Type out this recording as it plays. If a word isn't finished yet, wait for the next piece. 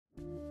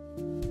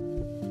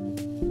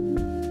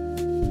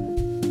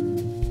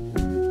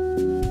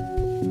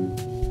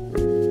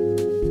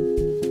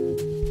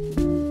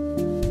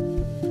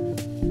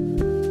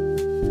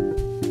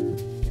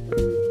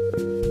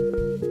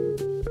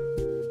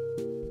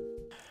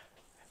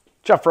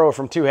Jeff Rowe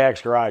from Two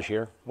Hacks Garage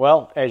here.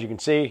 Well, as you can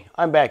see,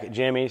 I'm back at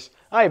Jimmy's.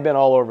 I've been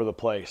all over the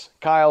place.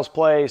 Kyle's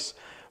place,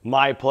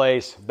 my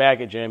place,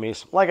 back at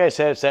Jimmy's. Like I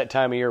said, it's that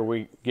time of year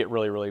we get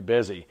really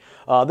busy.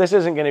 This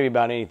isn't going to be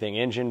about anything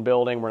engine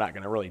building. We're not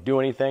going to really do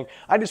anything.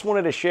 I just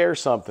wanted to share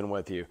something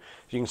with you.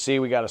 As you can see,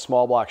 we got a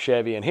small block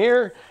Chevy in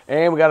here,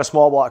 and we got a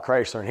small block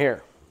Chrysler in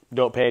here.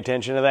 Don't pay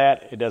attention to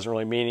that. It doesn't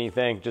really mean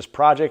anything. Just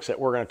projects that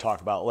we're going to talk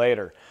about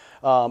later.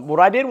 What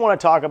I did want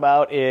to talk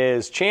about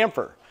is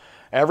chamfer.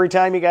 Every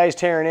time you guys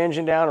tear an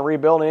engine down and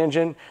rebuild an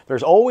engine,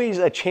 there's always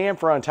a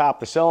chamfer on top of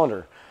the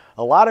cylinder.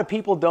 A lot of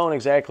people don't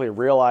exactly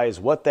realize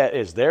what that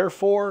is there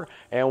for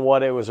and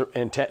what it was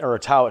intent, or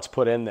it's how it's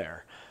put in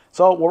there.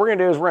 So what we're going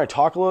to do is we're going to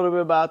talk a little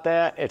bit about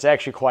that. It's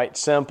actually quite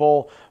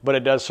simple, but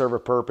it does serve a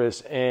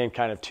purpose in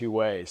kind of two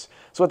ways.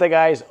 So with that,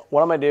 guys,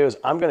 what I'm going to do is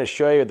I'm going to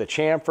show you the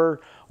chamfer,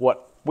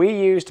 what we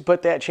use to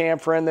put that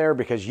chamfer in there,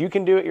 because you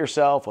can do it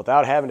yourself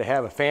without having to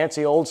have a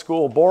fancy old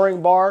school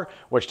boring bar,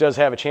 which does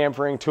have a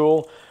chamfering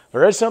tool.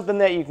 There is something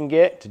that you can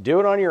get to do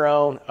it on your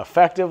own,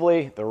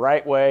 effectively, the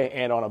right way,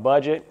 and on a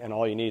budget, and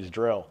all you need is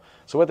drill.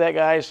 So with that,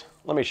 guys,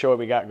 let me show what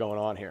we got going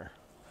on here.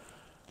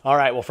 All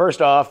right, well,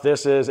 first off,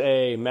 this is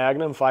a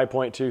Magnum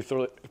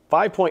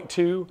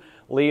 5.2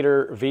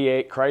 liter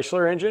V8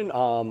 Chrysler engine.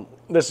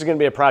 This is going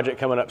to be a project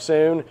coming up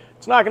soon.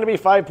 It's not going to be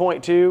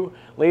 5.2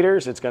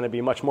 liters. It's going to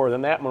be much more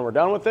than that when we're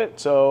done with it.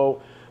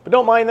 But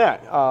don't mind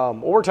that.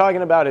 What we're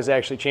talking about is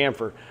actually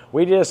chamfer.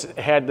 We just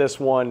had this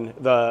one,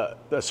 the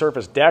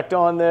surface decked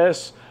on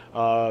this,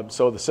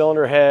 so the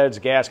cylinder heads,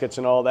 gaskets,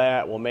 and all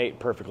that will mate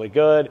perfectly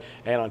good,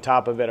 and on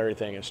top of it,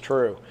 everything is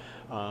true.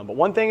 But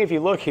one thing, if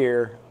you look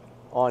here,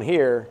 on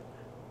here,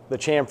 the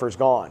chamfer's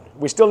gone.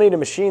 We still need to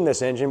machine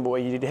this engine, but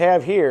what you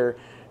have here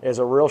is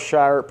a real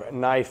sharp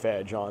knife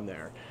edge on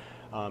there.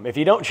 If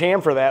you don't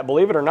chamfer that,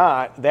 believe it or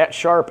not, that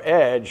sharp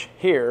edge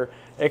here,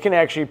 it can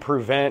actually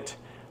prevent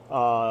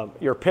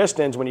your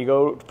pistons, when you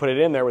go put it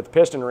in there with the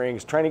piston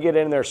rings, trying to get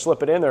in there,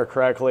 slip it in there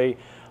correctly,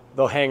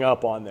 they'll hang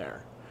up on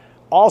there.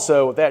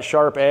 Also, with that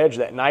sharp edge,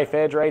 that knife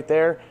edge right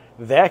there,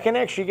 that can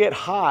actually get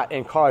hot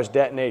and cause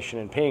detonation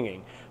and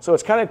pinging. So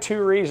it's kind of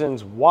two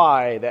reasons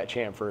why that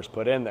chamfer is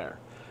put in there.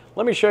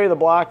 Let me show you the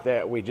block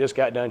that we just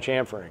got done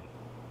chamfering.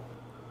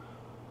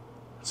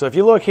 So if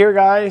you look here,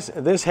 guys,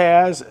 this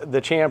has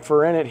the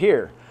chamfer in it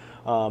here.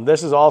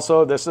 This is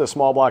a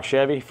small block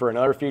Chevy for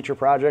another future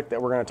project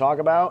that we're going to talk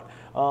about.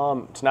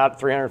 It's not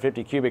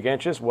 350 cubic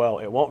inches. Well,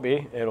 it won't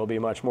be. It'll be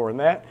much more than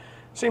that.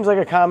 Seems like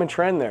a common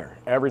trend there.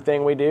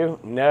 Everything we do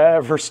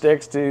never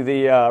sticks to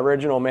the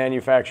original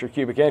manufacturer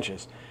cubic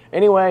inches.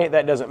 Anyway,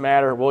 that doesn't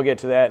matter. We'll get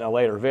to that in a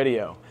later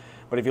video.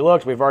 But if you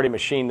look, we've already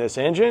machined this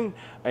engine,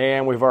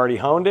 and we've already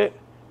honed it,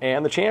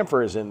 and the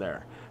chamfer is in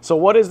there. So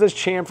what does this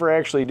chamfer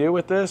actually do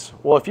with this?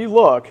 Well, if you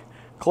look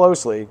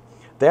closely,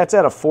 that's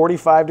at a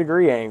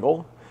 45-degree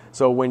angle.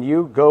 So when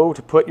you go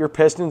to put your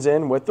pistons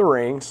in with the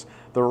rings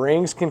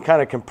can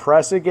kind of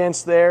compress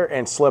against there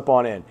and slip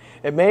on in.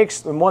 It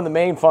makes, and one of the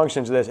main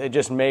functions of this, it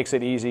just makes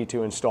it easy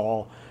to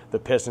install the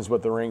pistons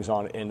with the rings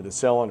on into the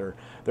cylinder.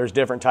 There's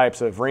different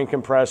types of ring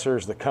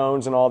compressors, the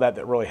cones and all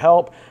that really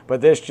help,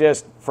 but this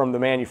just, from the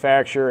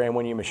manufacturer and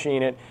when you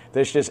machine it,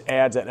 this just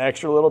adds an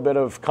extra little bit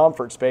of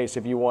comfort space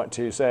if you want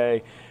to,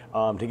 say,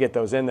 to get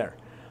those in there.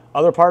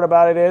 Other part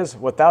about it is,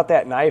 without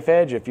that knife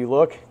edge, if you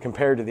look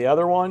compared to the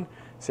other one,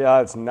 see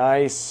how it's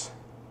nice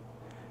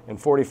and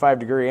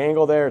 45-degree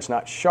angle there. It's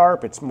not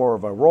sharp, it's more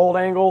of a rolled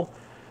angle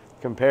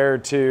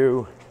compared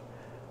to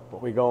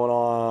what we going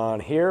on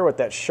here with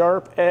that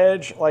sharp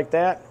edge like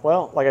that.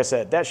 Well, like I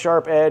said, that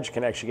sharp edge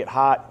can actually get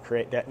hot,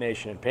 create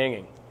detonation and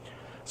pinging.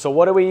 So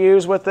what do we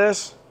use with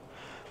this?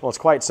 Well, it's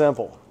quite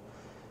simple.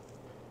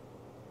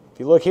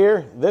 If you look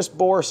here, this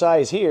bore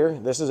size here,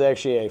 this is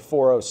actually a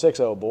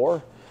 4060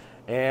 bore,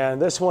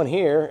 and this one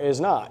here is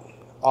not.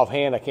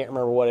 Offhand, I can't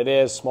remember what it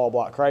is, small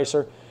block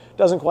Chrysler.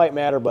 Doesn't quite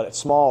matter, but it's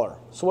smaller.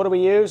 So what do we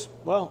use?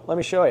 Well, let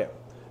me show you.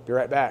 Be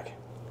right back.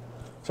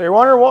 So you're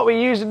wondering what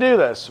we use to do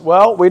this.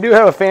 Well, we do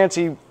have a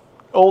fancy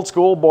old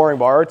school boring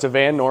bar. It's a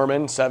Van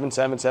Norman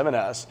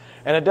 777S,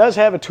 and it does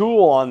have a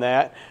tool on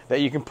that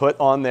you can put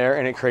on there,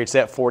 and it creates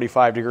that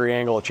 45-degree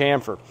angle of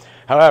chamfer.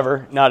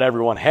 However, not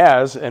everyone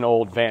has an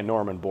old Van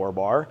Norman bore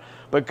bar,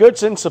 but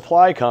Goodson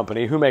Supply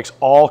Company, who makes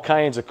all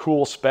kinds of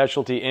cool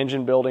specialty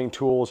engine building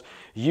tools,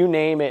 you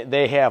name it,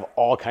 they have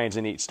all kinds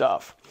of neat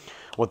stuff.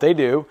 What they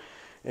do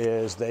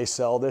is they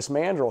sell this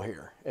mandrel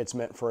here. It's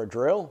meant for a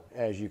drill.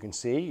 As you can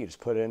see, you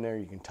just put it in there,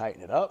 you can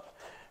tighten it up,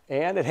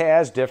 and it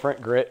has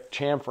different grit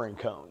chamfering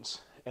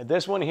cones. And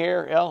this one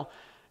here, well,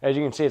 as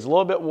you can see, it's a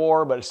little bit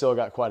wore, but it's still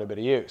got quite a bit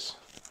of use.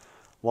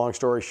 Long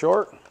story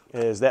short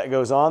is that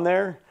goes on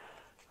there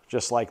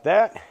just like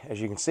that,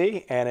 as you can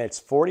see, and it's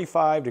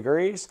 45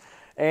 degrees.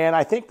 And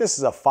I think this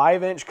is a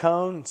 5-inch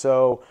cone,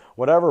 so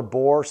whatever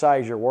bore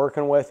size you're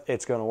working with,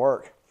 it's going to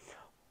work.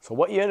 So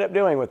what you end up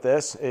doing with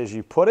this is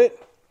you put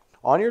it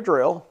on your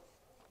drill,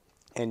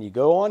 and you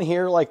go on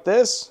here like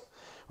this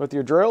with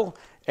your drill,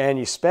 and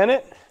you spin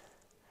it,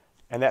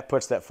 and that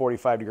puts that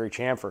 45-degree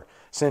chamfer.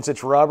 Since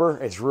it's rubber,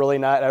 it's really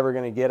not ever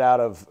going to get out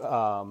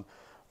of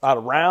out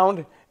of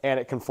round, and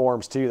it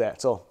conforms to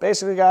that. So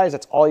basically, guys,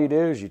 that's all you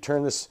do is you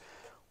turn this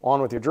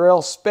on with your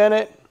drill, spin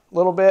it a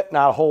little bit,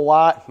 not a whole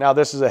lot. Now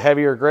this is a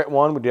heavier grit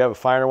one. We do have a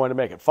finer one to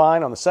make it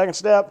fine on the second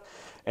step,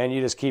 and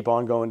you just keep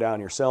on going down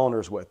your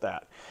cylinders with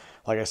that.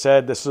 Like I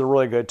said, this is a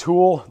really good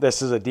tool.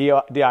 This is a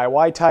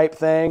DIY type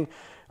thing.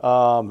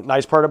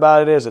 Nice part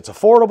about it is it's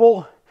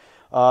affordable.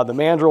 The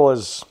mandrel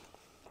is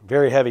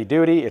very heavy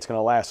duty. It's going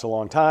to last a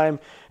long time,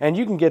 and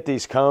you can get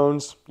these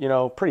cones, you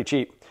know, pretty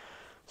cheap.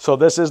 So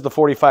this is the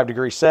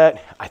 45-degree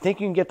set. I think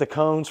you can get the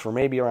cones for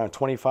maybe around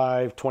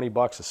 25, 20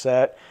 bucks a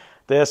set.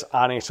 This,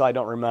 honestly, I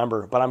don't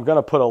remember, but I'm going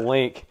to put a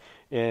link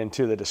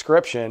into the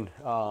description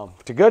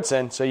to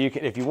Goodson, so you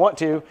can, if you want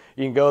to,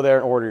 you can go there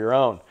and order your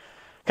own.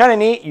 Kind of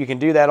neat. You can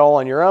do that all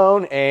on your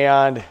own,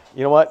 and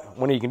you know what?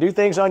 When you can do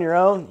things on your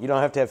own, you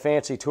don't have to have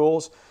fancy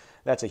tools.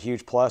 That's a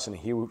huge plus and a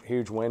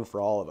huge win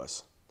for all of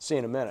us. See you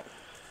in a minute.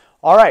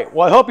 All right,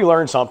 well, I hope you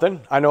learned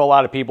something. I know a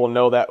lot of people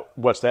know that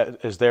what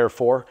that is there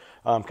for.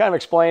 Kind of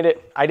explained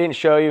it. I didn't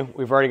show you.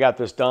 We've already got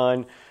this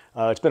done.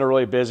 It's been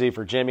really busy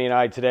for Jimmy and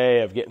I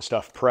today of getting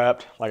stuff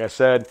prepped. Like I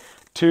said,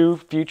 2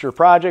 future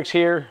projects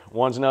here.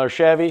 One's another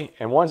Chevy,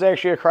 and one's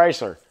actually a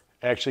Chrysler.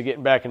 Actually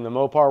getting back in the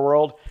Mopar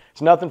world.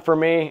 It's nothing for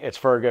me. It's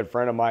for a good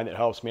friend of mine that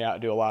helps me out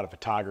do a lot of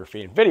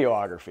photography and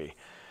videography.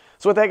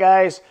 So with that,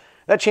 guys,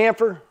 that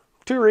chamfer,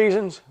 2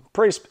 reasons,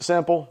 pretty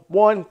simple.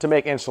 1, to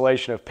make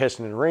installation of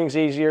piston and rings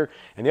easier.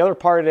 And the other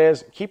part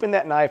is keeping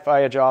that knife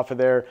edge off of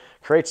there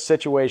creates a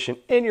situation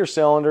in your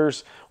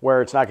cylinders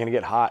where it's not going to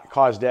get hot,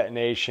 cause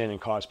detonation, and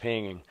cause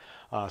pinging.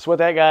 So with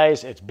that,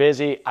 guys, it's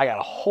busy. I got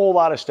a whole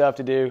lot of stuff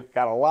to do.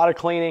 Got a lot of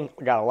cleaning.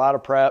 Got a lot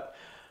of prep.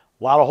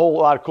 Whole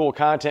lot of cool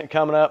content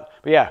coming up.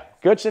 But yeah,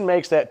 Goodson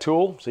makes that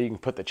tool so you can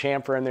put the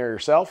chamfer in there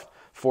yourself.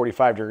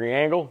 45-degree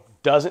angle.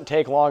 Doesn't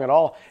take long at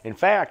all. In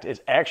fact, it's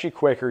actually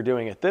quicker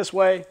doing it this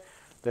way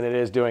than it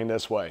is doing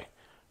this way.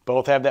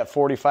 Both have that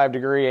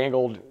 45-degree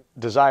angled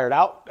desired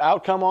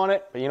outcome on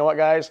it. But you know what,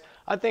 guys?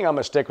 I think I'm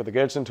going to stick with the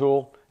Goodson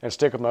tool and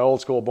stick with my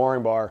old school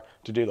boring bar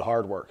to do the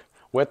hard work.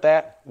 With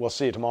that, we'll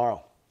see you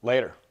tomorrow.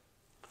 Later.